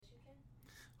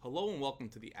Hello and welcome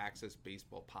to the Access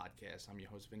Baseball Podcast. I'm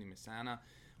your host, Vinny Masana.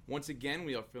 Once again,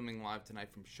 we are filming live tonight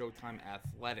from Showtime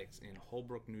Athletics in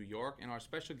Holbrook, New York. And our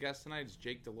special guest tonight is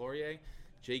Jake Delorier.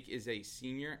 Jake is a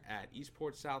senior at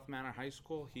Eastport South Manor High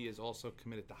School. He is also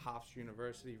committed to Hofstra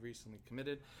University, recently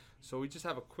committed. So we just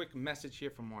have a quick message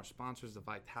here from our sponsors, the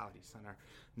Vitality Center.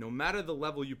 No matter the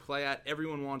level you play at,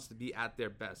 everyone wants to be at their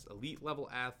best. Elite level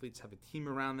athletes have a team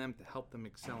around them to help them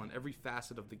excel in every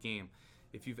facet of the game.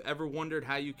 If you've ever wondered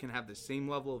how you can have the same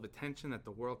level of attention that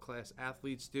the world-class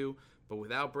athletes do, but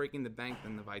without breaking the bank,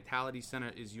 then the Vitality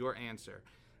Center is your answer.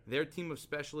 Their team of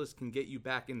specialists can get you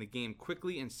back in the game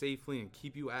quickly and safely and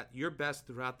keep you at your best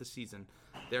throughout the season.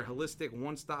 Their holistic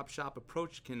one-stop shop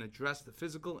approach can address the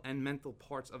physical and mental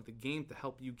parts of the game to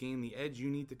help you gain the edge you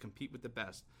need to compete with the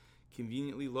best.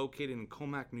 Conveniently located in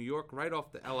Comac, New York, right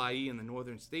off the LIE in the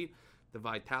northern state, the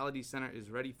Vitality Center is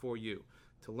ready for you.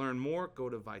 To learn more, go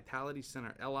to Vitality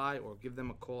Center LI or give them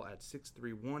a call at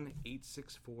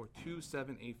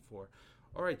 631-864-2784.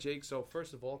 All right, Jake, so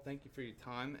first of all, thank you for your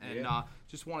time. And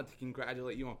just wanted to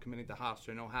congratulate you on committing to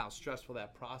Hofstra. I know how stressful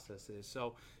that process is.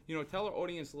 So, tell our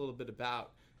audience a little bit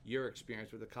about your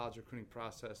experience with the college recruiting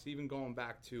process, even going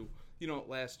back to,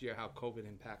 last year, how COVID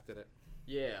impacted it.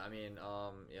 Yeah, I mean, I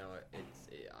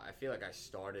feel like I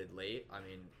started late. I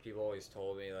mean, people always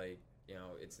told me,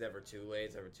 it's never too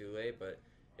late, but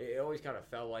it always kind of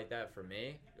felt like that for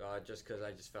me, just because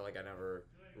I just felt like I never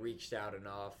reached out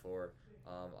enough, or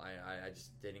I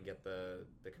just didn't get the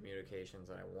communications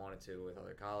that I wanted to with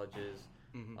other colleges.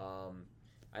 Mm-hmm.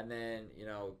 And then,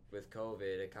 with COVID,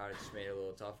 it kind of just made it a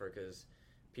little tougher because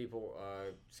people,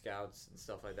 scouts and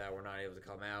stuff like that, were not able to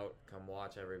come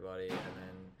watch everybody, and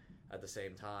then at the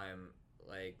same time,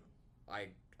 I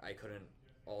couldn't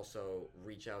also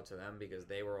reach out to them because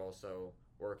they were also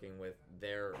working with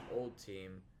their old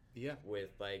team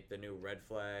with the new red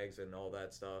flags and all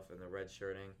that stuff and the red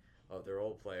shirting of their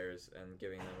old players and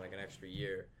giving them an extra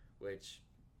year, which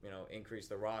increased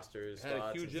the rosters, had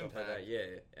spots, a huge and stuff impact. like that.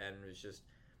 Yeah, and it was just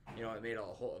it made a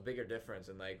bigger difference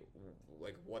in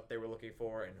what they were looking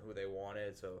for and who they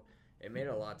wanted. So it made it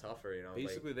a lot tougher.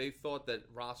 Basically, they thought that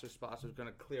roster spots was going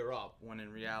to clear up when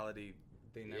in reality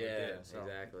they never did. So,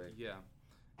 exactly. Yeah.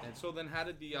 And so then how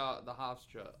did the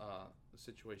Hofstra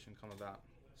situation come about?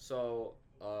 So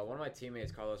one of my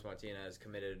teammates, Carlos Martinez,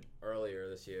 committed earlier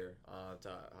this year to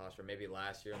Hofstra, maybe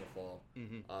last year in the fall.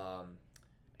 Mm-hmm.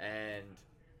 And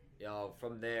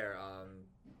from there,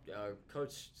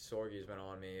 Coach Sorgi's been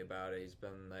on me about it. He's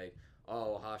been like,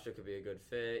 "Oh, Hofstra could be a good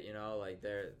fit.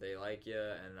 They like you,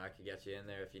 and I could get you in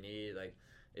there if you need.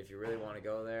 If you really want to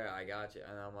go there, I got you."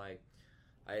 And I'm like,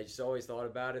 I just always thought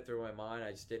about it through my mind.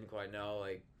 I just didn't quite know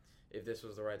if this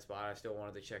was the right spot. I still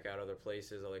wanted to check out other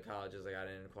places, other colleges. I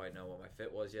didn't quite know what my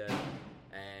fit was yet.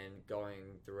 And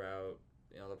going throughout,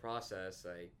 the process,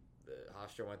 the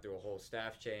Hofstra went through a whole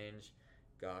staff change.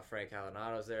 Got Frank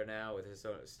Calanato's there now with his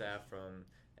staff from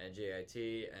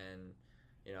NJIT, and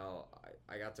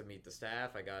I got to meet the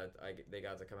staff. They got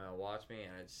to come out and watch me,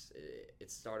 and it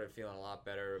started feeling a lot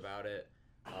better about it.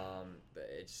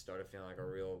 It just started feeling like a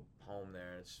real home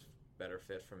there, and it's better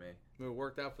fit for me. It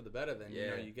worked out for the better then.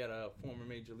 Yeah. You get a former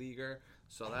major leaguer,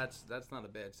 so that's not a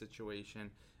bad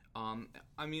situation.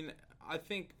 I mean, I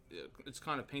think it's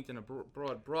kind of painting a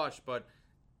broad brush, but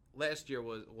last year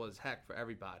was heck for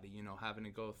everybody, having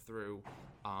to go through,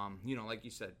 like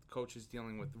you said, coaches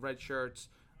dealing with red shirts,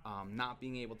 not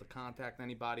being able to contact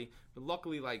anybody. But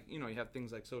luckily, you have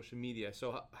things like social media.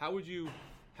 So how would you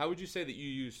say that you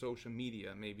use social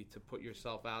media maybe to put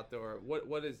yourself out there? Or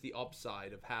what is the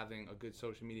upside of having a good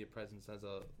social media presence as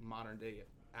a modern day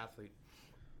athlete?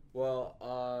 Well,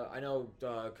 I know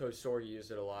Coach Sorgi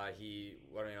used it a lot. We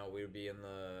would be in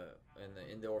the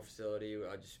indoor facility.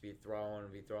 I'd just be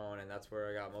throwing, and that's where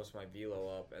I got most of my velo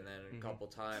up. And then a couple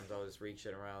times I was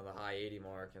reaching around the high 80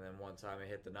 mark, and then one time I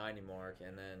hit the 90 mark,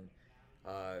 and then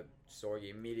Sorgi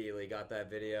immediately got that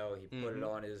video. He put it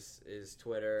on his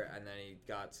Twitter, and then he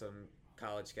got some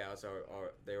college scouts,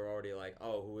 or they were already like,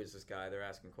 "Oh, who is this guy?" They're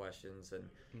asking questions, and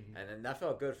then that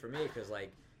felt good for me because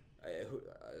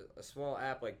a small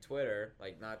app like Twitter,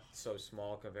 not so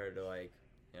small compared to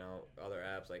other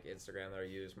apps like Instagram that are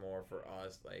used more for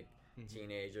us,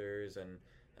 teenagers, and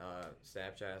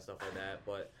Snapchat and stuff like that.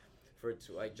 But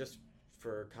just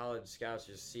for college scouts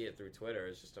to just see it through Twitter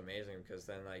is just amazing because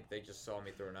then they just saw me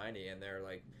throw 90 and they're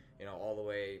all the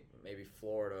way maybe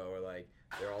Florida, or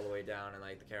they're all the way down in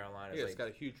the Carolinas. Yeah, it's got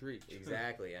a huge reach.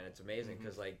 Exactly, and it's amazing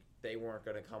because they weren't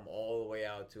going to come all the way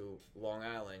out to Long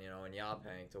Island, in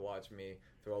Yaphank to watch me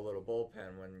throw a little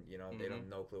bullpen when, they don't have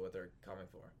no clue what they're coming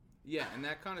for. Yeah, and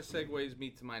that kind of segues me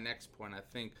to my next point. I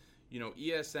think,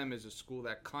 ESM is a school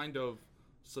that kind of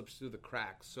slips through the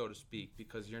cracks, so to speak,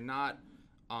 because you're not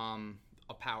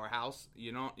a powerhouse.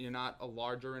 You're not a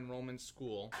larger enrollment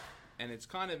school, and it's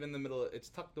kind of in the middle. It's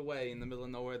tucked away in the middle of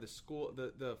nowhere.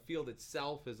 The field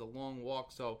itself is a long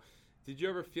walk. So, did you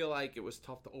ever feel like it was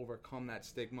tough to overcome that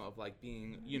stigma of like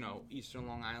being, Eastern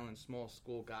Long Island small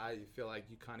school guy? You feel like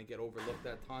you kind of get overlooked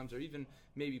at times, or even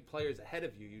maybe players ahead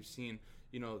of you. You've seen,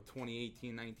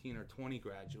 2018, 19, or 20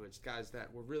 graduates, guys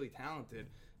that were really talented,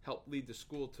 helped lead the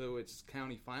school to its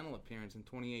county final appearance in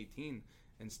 2018,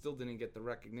 and still didn't get the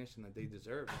recognition that they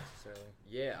deserve necessarily.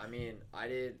 Yeah, I mean, I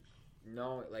did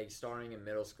know, like, starting in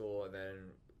middle school and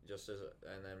then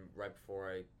right before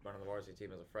I went on the varsity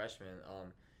team as a freshman,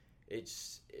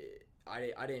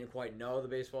 I didn't quite know the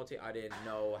baseball team. I didn't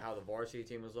know how the varsity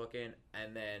team was looking,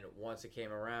 and then once it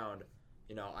came around,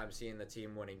 I'm seeing the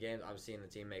team winning games. I'm seeing the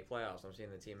team make playoffs. I'm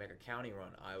seeing the team make a county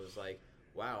run. I was like,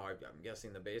 wow, I'm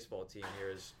guessing the baseball team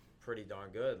here is pretty darn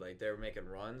good. Like, they're making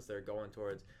runs. They're going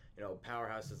towards,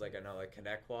 powerhouses like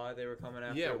Connecticut they were coming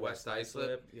after. Yeah, West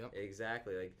Islip. Yep.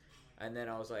 Exactly. Like, and then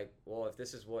I was like, well, if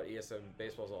this is what ESM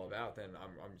baseball is all about, then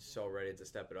I'm so ready to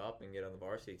step it up and get on the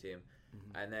varsity team.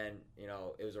 Mm-hmm. And then,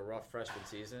 it was a rough freshman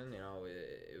season. It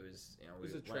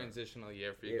was a transitional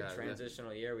year for you guys.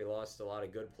 Transitional year. We lost a lot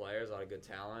of good players, a lot of good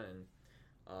talent, and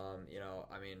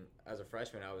as a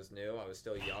freshman, I was new. I was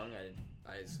still young.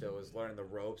 I still was learning the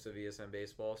ropes of ESM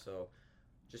baseball. So,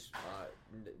 just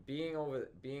being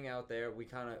out there, we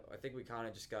got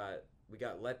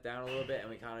let down a little bit, and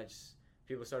we kind of just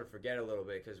people started to forget a little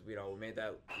bit because we made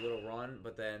that little run,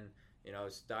 but then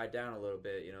it's died down a little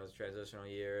bit. It's a transitional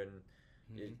year, and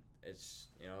it's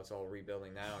all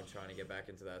rebuilding now and trying to get back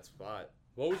into that spot.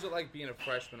 What was it like being a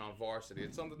freshman on varsity?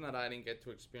 It's something that I didn't get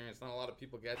to experience. Not a lot of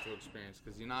people get to experience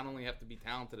because you not only have to be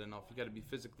talented enough, you got to be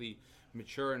physically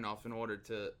mature enough in order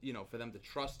to, for them to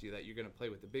trust you that you're going to play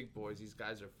with the big boys. These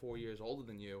guys are 4 years older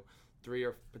than you, 3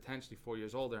 or potentially 4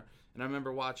 years older. And I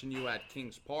remember watching you at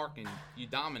Kings Park, and you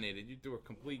dominated. You threw a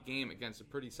complete game against a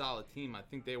pretty solid team. I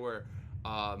think they were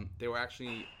making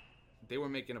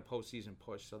a postseason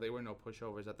push, so they were no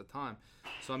pushovers at the time.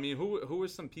 So I mean, who were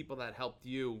some people that helped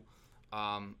you?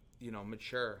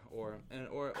 Mature, or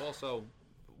also,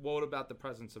 what about the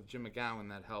presence of Jim McGowan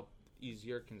that helped ease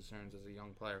your concerns as a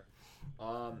young player?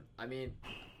 I mean,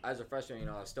 as a freshman,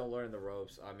 I was still learning the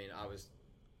ropes. I mean, I was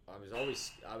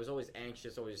always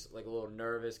anxious, always like a little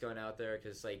nervous going out there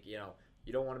because, like, you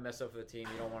don't want to mess up for the team.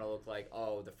 You don't want to look like,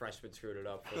 oh, the freshman screwed it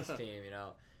up for this team,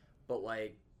 But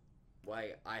like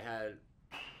I had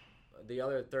the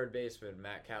other third baseman,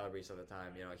 Matt Calabrese, at the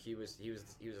time. He was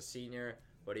a senior.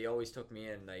 But he always took me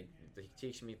in, like, he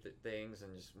teach me things,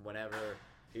 and just whenever,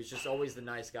 he was just always the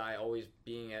nice guy, always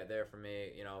being there for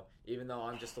me, even though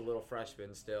I'm just a little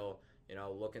freshman still,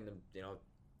 looking to,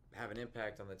 have an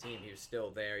impact on the team. He was still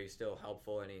there, he was still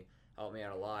helpful, and he helped me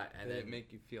out a lot. And did it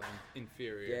make you feel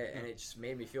inferior? Yeah, and it just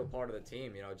made me feel part of the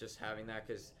team, just having that,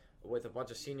 because with a bunch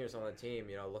of seniors on the team,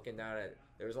 looking down at,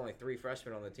 there was only 3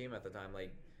 freshmen on the team at the time,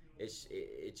 like,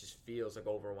 it just feels like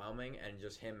overwhelming, and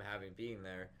just him being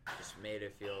there just made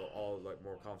it feel all like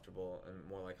more comfortable and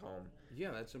more like home.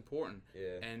 Yeah, that's important.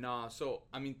 Yeah. And so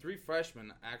I mean, 3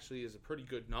 freshmen actually is a pretty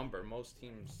good number. Most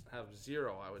teams have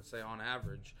 0, I would say, on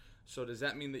average. So does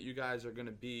that mean that you guys are going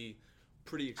to be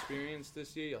pretty experienced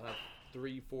this year? You'll have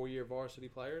 3-4 year varsity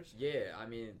players? Yeah, I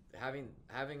mean,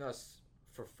 having us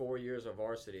for 4 years of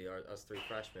varsity, us 3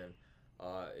 freshmen,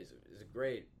 is a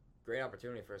great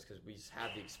opportunity for us because we just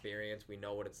have the experience. We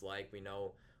know what it's like. We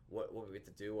know what we have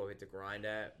to do, what we have to grind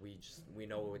at. We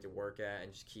know what we have to work at,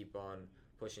 and just keep on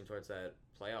pushing towards that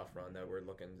playoff run that we're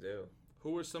looking to do.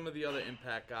 Who are some of the other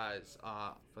impact guys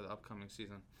for the upcoming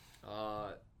season?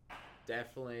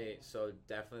 Definitely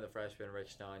the freshman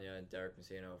Rich Stanya and Derek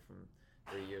Messino from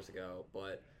 3 years ago.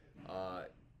 But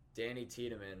Danny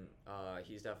Tiedemann,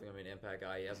 he's definitely going to be an impact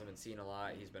guy. He hasn't been seen a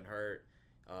lot. He's been hurt.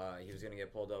 He was going to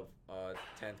get pulled up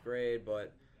 10th grade,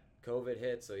 but COVID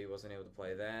hit, so he wasn't able to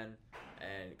play then,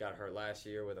 and got hurt last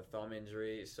year with a thumb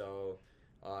injury. So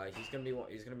he's going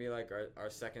to be like our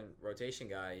second rotation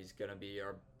guy. He's going to be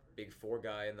our big 4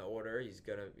 guy in the order. He's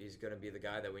going to be the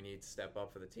guy that we need to step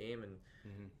up for the team,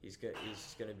 and he's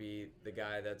just going to be the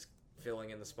guy that's filling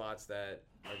in the spots that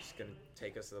are just going to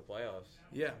take us to the playoffs.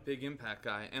 Yeah, big impact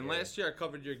guy. And last year I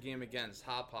covered your game against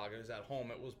Hauppauge. It was at home.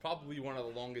 It was probably one of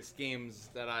the longest games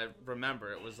that I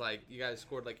remember. It was like you guys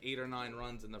scored like 8 or 9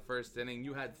 runs in the first inning.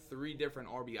 You had 3 different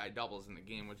RBI doubles in the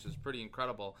game, which is pretty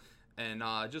incredible. And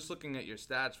just looking at your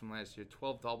stats from last year,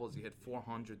 12 doubles, you hit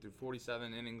 400 through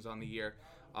 47 innings on the year.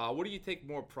 What do you take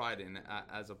more pride in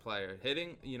as a player?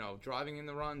 Hitting, driving in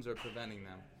the runs, or preventing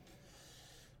them?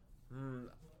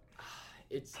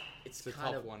 it's a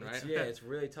kind tough of one, right? it's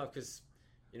really tough because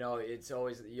you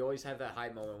always have that high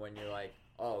moment when you're like,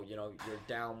 oh, you're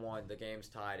down one, the game's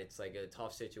tied, it's like a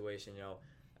tough situation,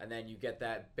 and then you get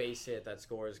that base hit that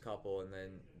scores a couple, and then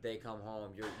they come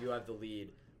home, you have the lead,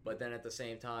 but then at the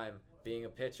same time, being a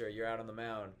pitcher, you're out on the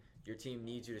mound. Your team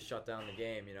needs you to shut down the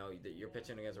game. You're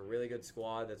pitching against a really good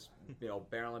squad that's,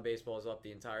 barreling baseballs up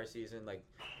the entire season. Like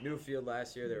Newfield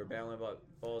last year, they were barreling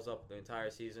balls up the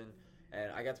entire season.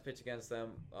 And I got to pitch against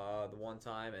them the one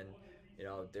time, and,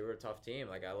 they were a tough team.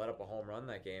 Like, I let up a home run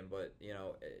that game, but,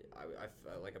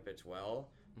 I pitched well.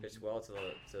 Pitched well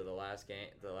to the last game,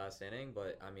 the last inning.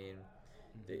 But, I mean,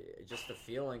 just the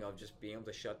feeling of just being able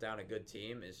to shut down a good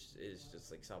team is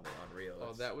just like something unreal.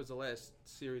 Oh, that was the last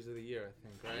series of the year, I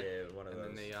think, right? Yeah, one of those.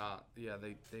 And then they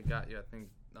got you. I think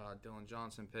Dylan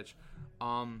Johnson pitched.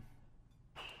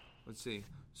 Let's see.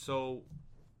 So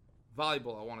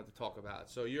volleyball, I wanted to talk about.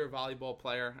 So you're a volleyball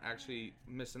player, actually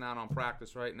missing out on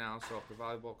practice right now. So if the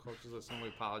volleyball coaches listen, we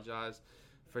apologize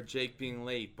for Jake being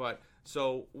late. But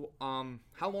so,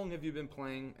 how long have you been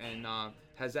playing, and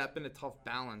has that been a tough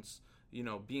balance?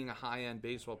 Being a high-end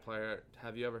baseball player,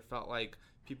 have you ever felt like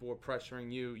people were pressuring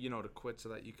you, to quit so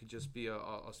that you could just be a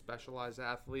specialized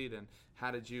athlete? And how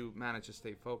did you manage to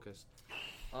stay focused?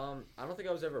 I don't think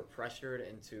I was ever pressured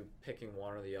into picking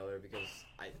one or the other because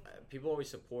people always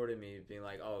supported me, being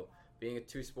like, oh, being a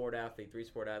 2-sport athlete,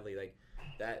 3-sport athlete, like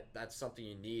that's something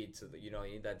you need. So you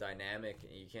need that dynamic,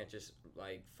 and you can't just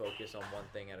like focus on one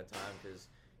thing at a time because.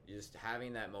 Just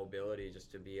having that mobility,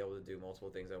 just to be able to do multiple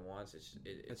things at once,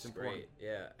 it's great.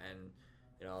 Yeah, and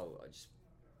just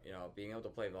being able to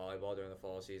play volleyball during the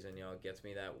fall season, it gets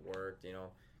me that work.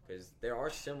 Because there are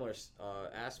similar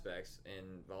aspects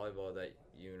in volleyball that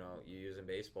you use in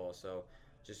baseball. So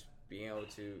just being able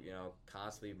to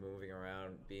constantly moving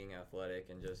around, being athletic,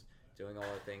 and just doing all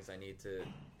the things I need to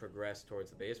progress towards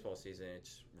the baseball season, it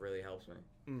just really helps me.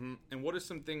 Mm-hmm. And what are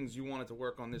some things you wanted to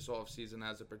work on this off season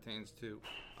as it pertains to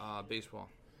baseball?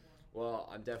 Well,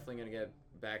 I'm definitely going to get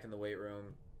back in the weight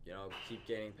room, keep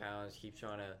gaining pounds, keep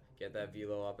trying to get that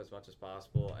velo up as much as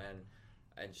possible,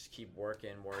 and just keep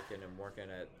working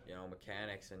at,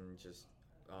 mechanics and just,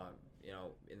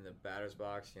 in the batter's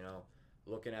box,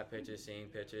 looking at pitches, seeing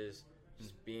pitches,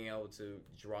 just being able to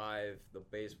drive the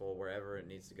baseball wherever it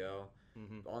needs to go.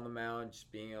 Mm-hmm. On the mound,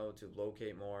 just being able to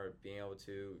locate more, being able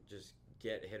to just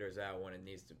get hitters out when it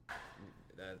needs to.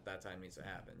 That time needs to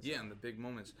happen. So. Yeah, in the big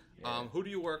moments. Yeah. Who do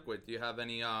you work with? Do you have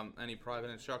any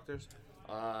private instructors?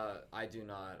 I do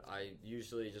not. I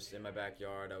usually just in my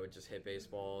backyard. I would just hit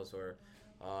baseballs, or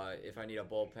if I need a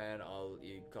bullpen, I'll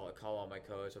call on my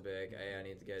coach. I'll be like, hey, I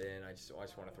need to get in. I just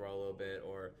want to throw a little bit,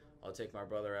 or I'll take my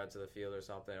brother out to the field or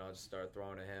something. I'll just start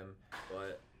throwing to him.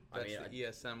 But that's the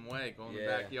ESM way, go in the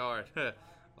backyard.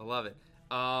 I love it.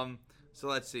 So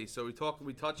let's see. So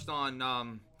we touched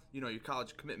on your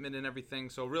college commitment and everything.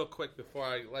 So real quick before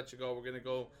I let you go, we're gonna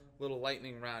go a little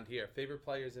lightning round here. Favorite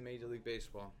players in Major League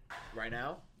Baseball right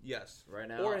now? Yes. Right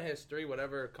now, or in history,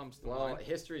 whatever comes to mind. Well,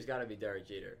 history's got to be Derek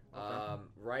Jeter. Okay.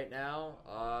 Right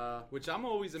now, which I'm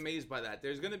always amazed by that.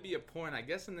 There's gonna be a point, I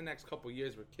guess, in the next couple of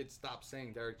years where kids stop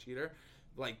saying Derek Jeter.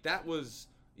 Like that was,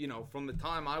 from the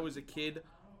time I was a kid.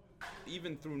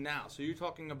 Even through now, so you're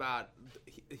talking about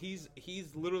he's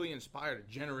literally inspired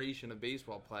a generation of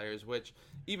baseball players, which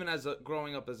even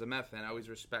growing up as a Met fan, I always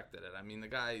respected it. I mean, the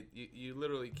guy, you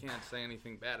literally can't say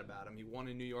anything bad about him. He won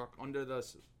in New York under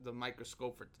the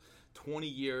microscope for 20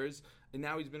 years, and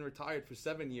now he's been retired for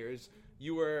 7 years.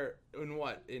 You were in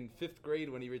 5th grade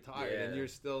when he retired, and you're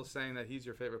still saying that he's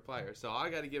your favorite player. So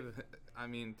I got to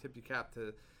tip your cap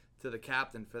to the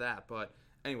captain for that, but.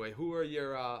 Anyway, who are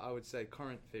your, I would say,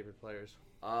 current favorite players?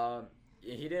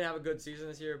 He didn't have a good season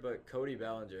this year, but Cody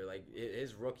Bellinger, like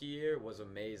his rookie year was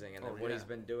amazing, and what he's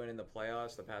been doing in the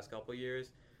playoffs the past couple of years,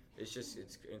 it's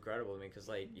incredible to me because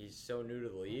like he's so new to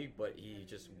the league, but he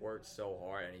just works so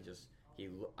hard, and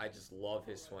I just love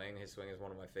his swing. His swing is one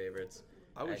of my favorites.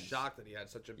 I was shocked that he had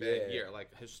such a bad year,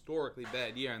 like historically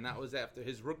bad year, and that was after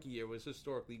his rookie year was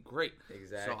historically great.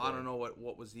 Exactly. So I don't know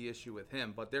what was the issue with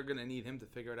him, but they're going to need him to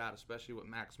figure it out, especially with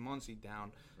Max Muncy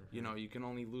down. Mm-hmm. You can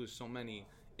only lose so many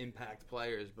impact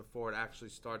players before it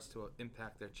actually starts to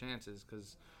impact their chances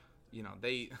because,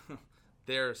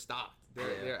 they're stopped.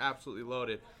 They're absolutely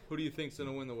loaded. Who do you think's going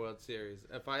to win the World Series?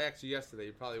 If I asked you yesterday,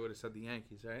 you probably would have said the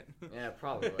Yankees, right? Yeah,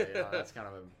 probably. That's kind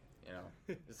of a...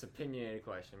 it's an opinionated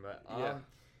question, but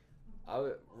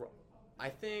I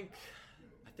think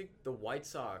the White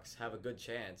Sox have a good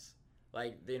chance.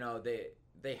 Like they have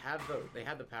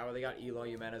the power. They got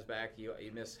Eloy Jimenez back. He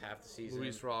missed half the season.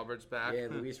 Luis Roberts back. Yeah,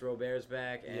 Luis Robert's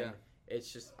back, and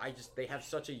it's just they have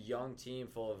such a young team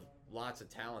full of lots of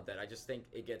talent that I just think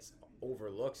it gets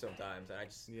overlooked sometimes, and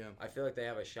Yeah. I feel like they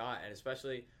have a shot, and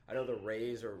especially I know the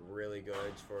Rays are really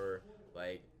good for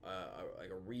like a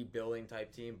rebuilding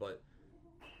type team, but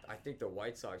I think the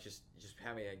White Sox just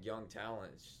having a young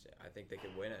talent, I think they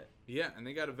could win it. Yeah, and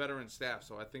they got a veteran staff,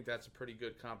 so I think that's a pretty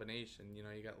good combination. You know,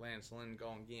 you got Lance Lynn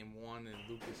going game 1 and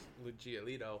Lucas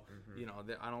Giolito. You know,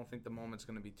 I don't think the moment's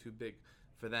going to be too big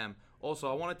for them. Also,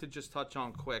 I wanted to just touch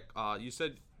on quick. You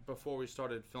said before we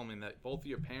started filming that both of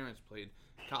your parents played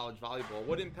college volleyball.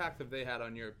 What impact have they had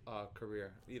on your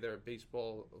career, either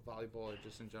baseball, volleyball, or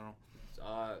just in general?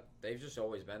 They've just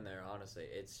always been there, honestly.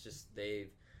 It's just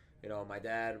my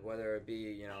dad, whether it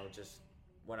be, just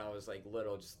when I was like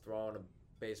little, just throwing a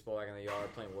baseball back in the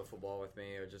yard, playing wiffle ball with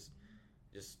me, or just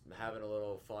having a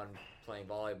little fun playing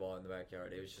volleyball in the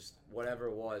backyard. It was just whatever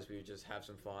it was, we would just have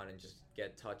some fun and just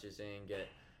get touches in, get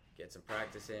some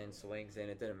practice in, swings in.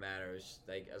 It didn't matter. It was just,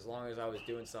 like, as long as I was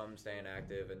doing something, staying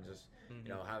active, and just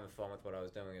having fun with what I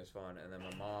was doing, it was fun. And then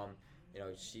my mom,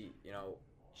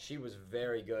 she was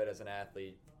very good as an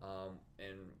athlete,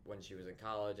 and when she was in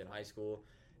college and high school,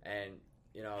 and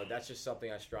that's just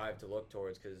something I strive to look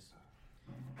towards, because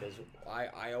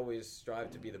I always strive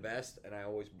to be the best, and I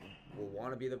always will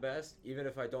want to be the best. Even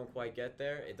if I don't quite get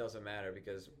there, it doesn't matter,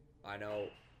 because I know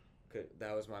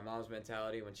that was my mom's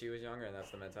mentality when she was younger, and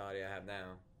that's the mentality I have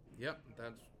now. Yep,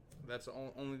 that's the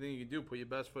only thing you can do. Put your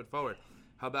best foot forward.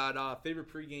 How about favorite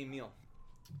pregame meal?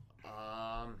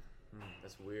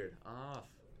 That's weird. I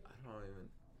don't even.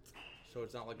 So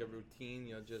it's not like a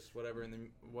routine, just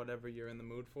whatever you're in the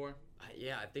mood for.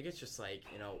 Yeah, I think it's just like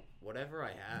whatever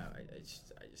I have, I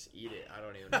just eat it. I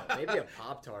don't even know. Maybe a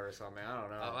Pop-Tart or something. I don't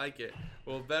know. I like it.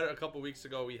 Well, a couple weeks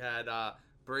ago we had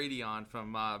Brady on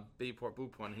from Bayport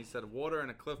Boot Point. He said water and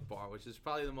a Cliff Bar, which is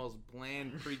probably the most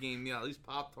bland pregame meal. At least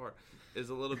Pop-Tart is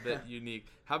a little bit unique.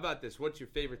 How about this? What's your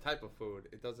favorite type of food?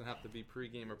 It doesn't have to be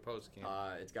pregame or postgame.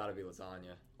 It's got to be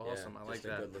lasagna. Awesome, yeah, I like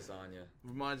that. Just a good lasagna.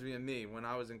 Reminds me of me when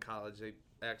I was in college. They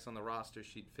asked on the roster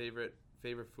sheet favorite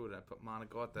food. I put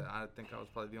monogotta. I think I was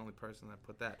probably the only person that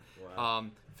put that. Wow.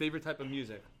 Favorite type of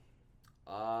music?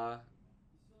 Well,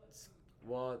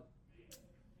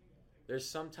 there's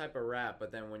some type of rap,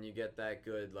 but then when you get that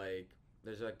good, like,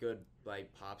 there's a good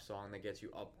like pop song that gets you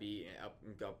upbeat and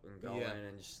up and going,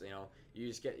 and just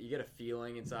you get a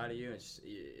feeling inside of you, and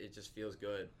it just feels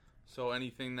good. So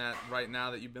anything that right now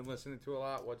that you've been listening to a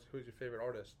lot, who's your favorite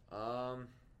artist?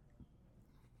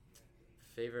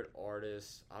 Favorite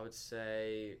artist, I would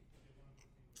say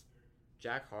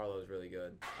Jack Harlow is really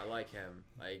good. I like him.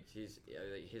 Like his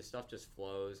stuff just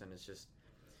flows, and it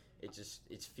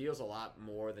feels a lot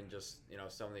more than just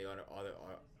some of the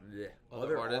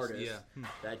other artists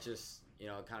that just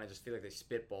kind of just feel like they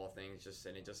spitball things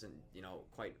and it doesn't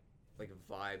quite like a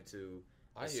vibe to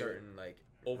a certain like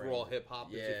overall hip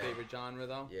hop is your favorite genre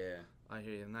though. Yeah, I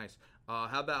hear you. Nice.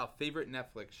 How about favorite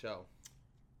Netflix show?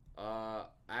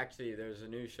 Actually, there's a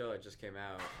new show that just came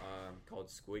out called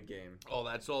Squid Game. Oh,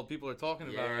 that's all people are talking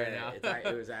about right now. It's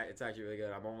actually really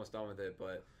good. I'm almost done with it,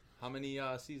 but. How many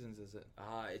seasons is it?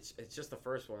 It's just the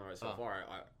first one so far.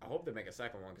 I hope they make a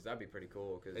second one because that'd be pretty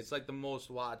cool. Cause it's like the most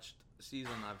watched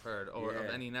season I've heard of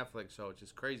any Netflix show, which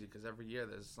is crazy because every year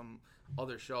there's some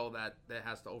other show that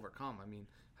has to overcome. I mean,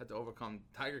 had to overcome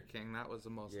Tiger King. That was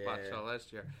the most watched show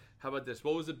last year. How about this?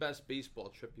 What was the best baseball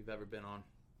trip you've ever been on?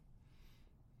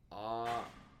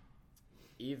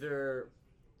 Either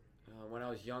when I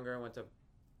was younger, I went to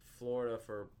Florida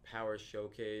for Power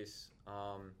Showcase.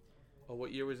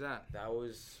 What year was that? That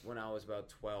was when I was about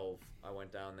 12. I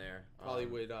went down there. Probably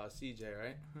with CJ,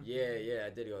 right? yeah, I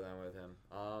did go down with him.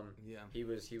 Yeah. He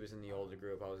was in the older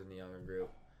group. I was in the younger group.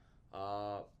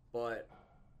 But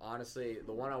honestly,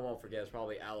 the one I won't forget is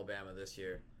probably Alabama this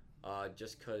year.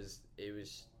 Just because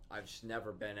I've just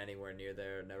never been anywhere near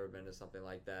there. Never been to something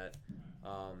like that.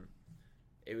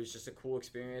 It was just a cool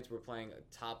experience. We're playing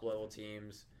top level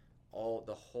teams.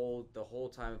 The whole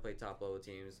time we played top level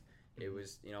teams. It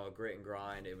was, a grit and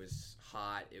grind. It was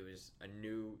hot. It was a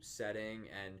new setting,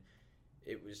 and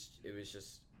it was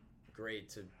just great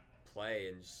to play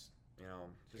and just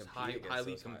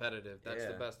highly competitive. That's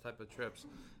the best type of trips.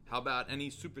 How about any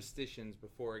superstitions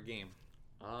before a game?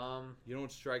 You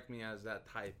don't strike me as that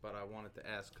type, but I wanted to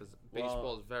ask because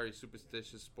baseball is a very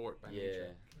superstitious sport by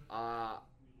nature. I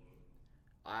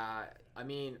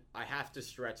mean, I have to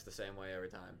stretch the same way every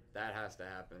time. That has to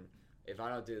happen. If I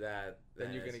don't do that,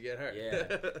 then you're gonna get hurt. Yeah,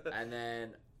 and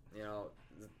then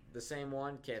the same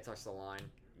one, can't touch the line.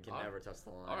 You can never touch the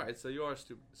line. All right, so you are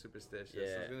superstitious.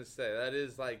 Yeah. I was gonna say that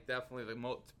is like definitely the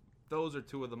those are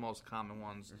two of the most common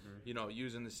ones. Mm-hmm. You know,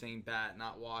 using the same bat,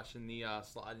 not washing the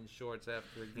sliding shorts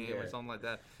after a game or Yeah. something like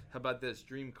that. How about this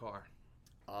dream car?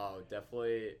 Oh,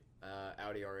 definitely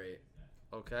Audi R8.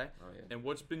 Okay. Oh yeah. And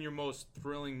what's been your most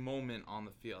thrilling moment on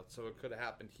the field? So it could have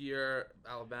happened here,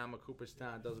 Alabama,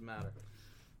 Cooperstown. It doesn't matter.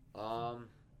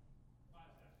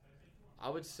 I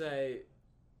would say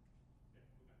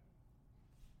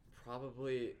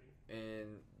probably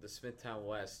in the Smithtown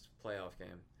West playoff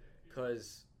game,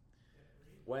 because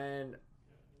when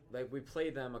we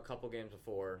played them a couple games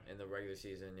before in the regular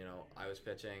season, you know, I was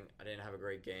pitching. I didn't have a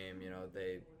great game. You know,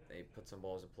 they put some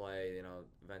balls in play. You know,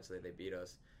 eventually they beat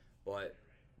us, but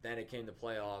then it came to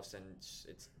playoffs and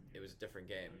it was a different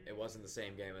game. It wasn't the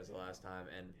same game as the last time,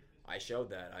 and I showed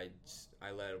that.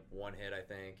 I led one hit, I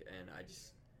think, and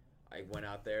I went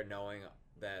out there knowing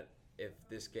that if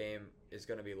this game is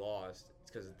going to be lost,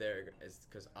 it's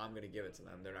because I'm going to give it to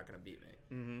them. They're not going to beat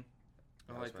me. Mm-hmm.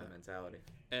 That was my mentality.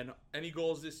 And any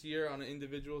goals this year on an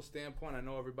individual standpoint? I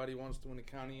know everybody wants to win a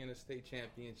county and a state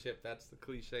championship. That's the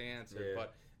cliche answer. Yeah.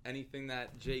 But anything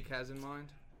that Jake has in mind?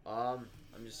 I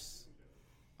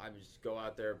just go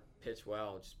out there, pitch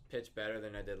well, just pitch better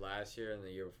than I did last year and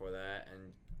the year before that,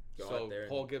 and go out there.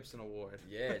 Paul Gibson Award.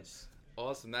 Yeah, it's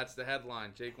Awesome. That's the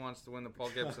headline. Jake wants to win the Paul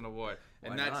Gibson Award.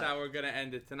 And Why that's not? how we're going to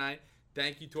end it tonight.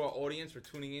 Thank you to our audience for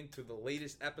tuning in to the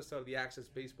latest episode of the Access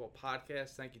Baseball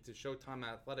Podcast. Thank you to Showtime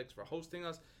Athletics for hosting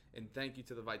us. And thank you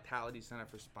to the Vitality Center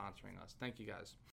for sponsoring us. Thank you, guys.